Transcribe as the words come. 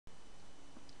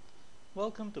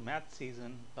Welcome to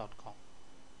mathseason.com.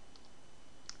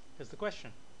 Here's the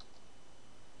question.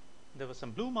 There were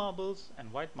some blue marbles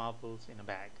and white marbles in a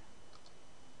bag.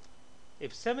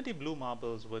 If 70 blue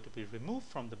marbles were to be removed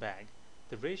from the bag,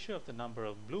 the ratio of the number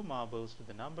of blue marbles to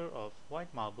the number of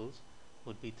white marbles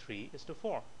would be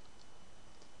 3:4.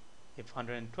 If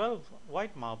 112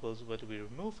 white marbles were to be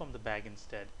removed from the bag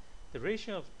instead, the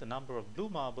ratio of the number of blue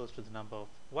marbles to the number of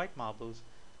white marbles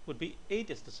would be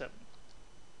 8:7.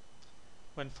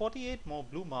 When 48 more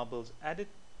blue marbles added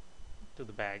to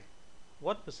the bag,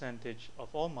 what percentage of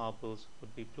all marbles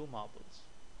would be blue marbles?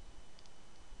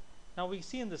 Now we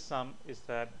see in the sum is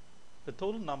that the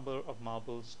total number of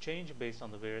marbles change based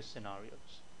on the various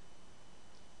scenarios.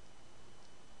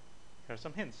 Here are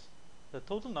some hints. The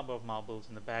total number of marbles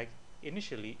in the bag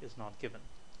initially is not given.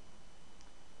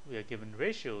 We are given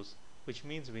ratios, which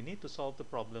means we need to solve the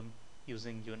problem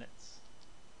using units.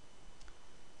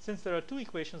 Since there are two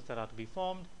equations that are to be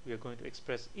formed, we are going to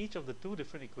express each of the two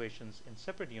different equations in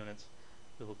separate units.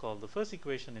 We will call the first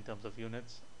equation in terms of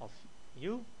units of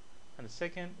u and the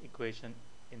second equation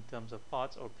in terms of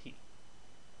parts or p.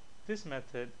 This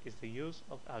method is the use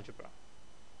of algebra.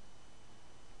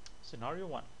 Scenario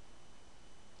 1.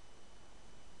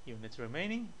 Units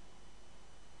remaining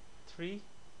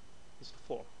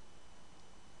 3:4.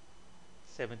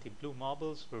 70 blue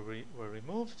marbles were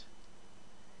removed,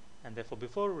 and therefore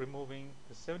before removing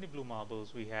the 70 blue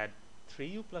marbles we had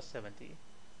 3u plus 70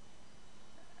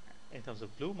 in terms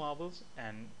of blue marbles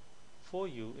and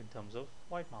 4u in terms of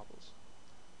white marbles.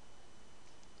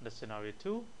 The scenario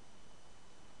 2,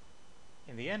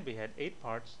 in the end we had 8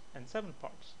 parts and 7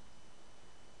 parts.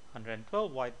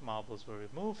 112 white marbles were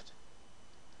removed.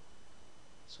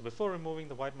 So before removing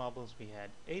the white marbles we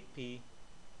had 8p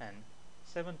and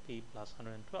 7p plus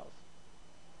 112.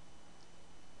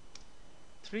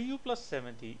 3u plus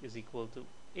 70 is equal to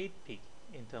 8p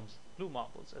in terms of blue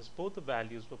marbles, as both the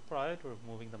values were prior to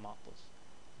removing the marbles.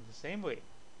 In the same way,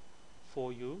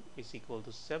 4u is equal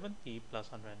to 7p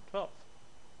plus 112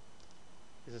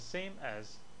 is the same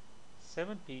as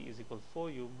 7p is equal to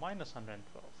 4u minus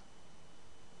 112.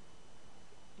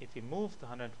 If we move the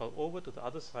 112 over to the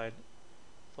other side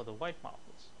for the white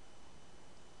marbles,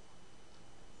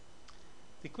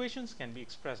 the equations can be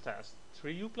expressed as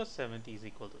 3u plus 70 is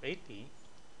equal to 8p,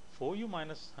 4u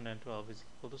minus 112 is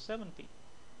equal to 7p.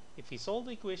 If we solve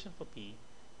the equation for p,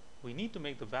 we need to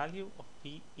make the value of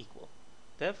p equal.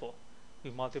 Therefore, we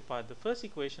multiply the first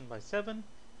equation by 7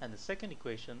 and the second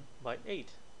equation by 8.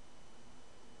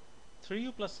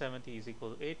 3u plus 70 is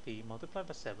equal to 8p multiplied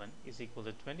by 7 is equal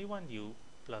to 21u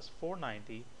plus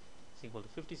 490 is equal to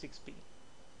 56p.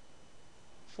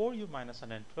 4u minus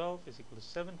 112 is equal to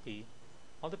 7p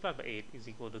multiplied by 8 is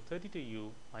equal to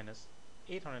 32u minus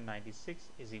 896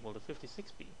 is equal to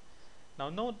 56p. Now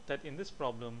note that in this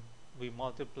problem we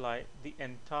multiply the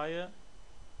entire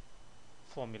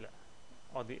formula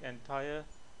or the entire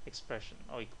expression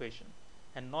or equation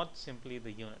and not simply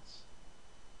the units.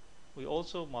 We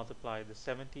also multiply the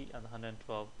 70 and the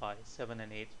 112 by 7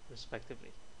 and 8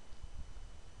 respectively.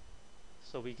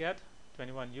 So we get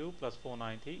 21u plus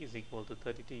 490 is equal to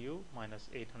 32u minus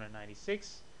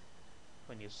 896.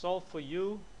 When you solve for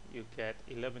u, you get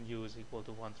 11u is equal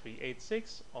to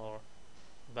 1386, or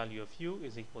value of u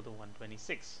is equal to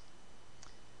 126.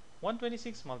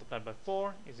 126 multiplied by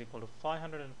 4 is equal to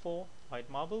 504 white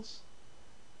marbles.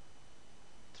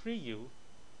 3u,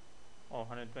 or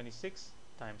 126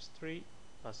 times 3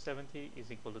 plus 70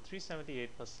 is equal to 378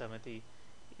 plus 70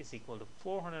 is equal to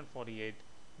 448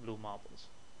 blue marbles.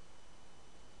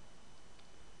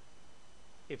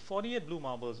 If 48 blue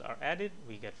marbles are added,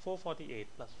 we get 448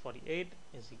 plus 48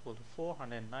 is equal to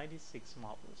 496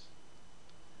 marbles.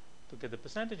 To get the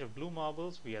percentage of blue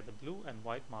marbles, we add the blue and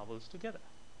white marbles together.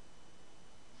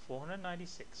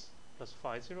 496 plus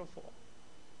 504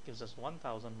 gives us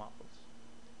 1000 marbles.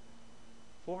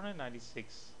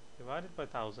 496 divided by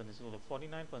 1000 is equal to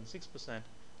 49.6%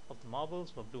 of the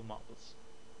marbles were blue marbles.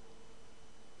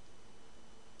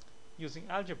 Using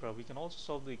algebra, we can also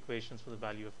solve the equations for the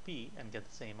value of p and get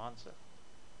the same answer.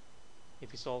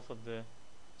 If we solve the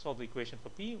equation for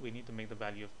p, we need to make the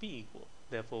value of p equal.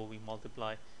 Therefore, we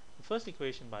multiply the first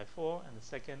equation by 4 and the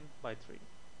second by 3.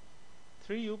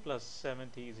 3u plus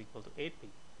 70 is equal to 8p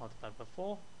multiplied by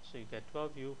 4, so you get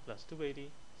 12u plus 280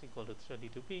 is equal to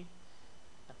 32p.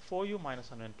 And 4u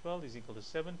minus 112 is equal to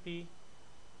 7p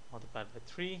multiplied by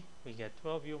 3, we get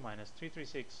 12u minus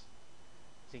 336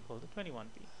 is equal to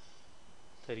 21p.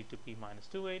 32p minus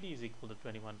 280 is equal to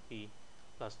 21p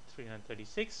plus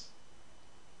 336.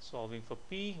 Solving for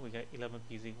p, we get 11p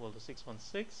is equal to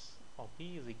 616, or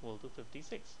p is equal to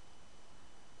 56.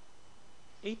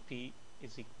 8p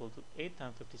is equal to 8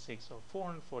 times 56 or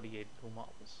 448 blue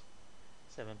marbles.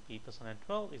 7p plus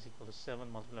 112 is equal to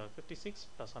 7 multiplied by 56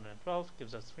 plus 112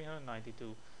 gives us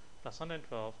 392 plus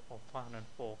 112 or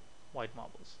 504 white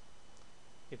marbles.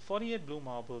 If 48 blue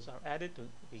marbles are added,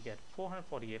 we get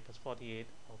 448 plus 48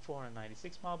 or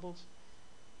 496 marbles.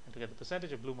 And to get the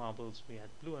percentage of blue marbles, we add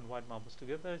blue and white marbles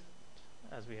together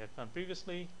as we have done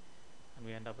previously, and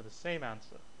we end up with the same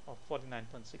answer of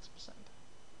 49.6%.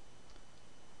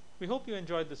 We hope you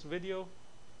enjoyed this video.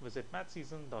 Visit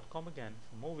mathseason.com again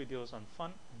for more videos on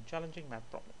fun and challenging math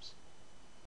problems.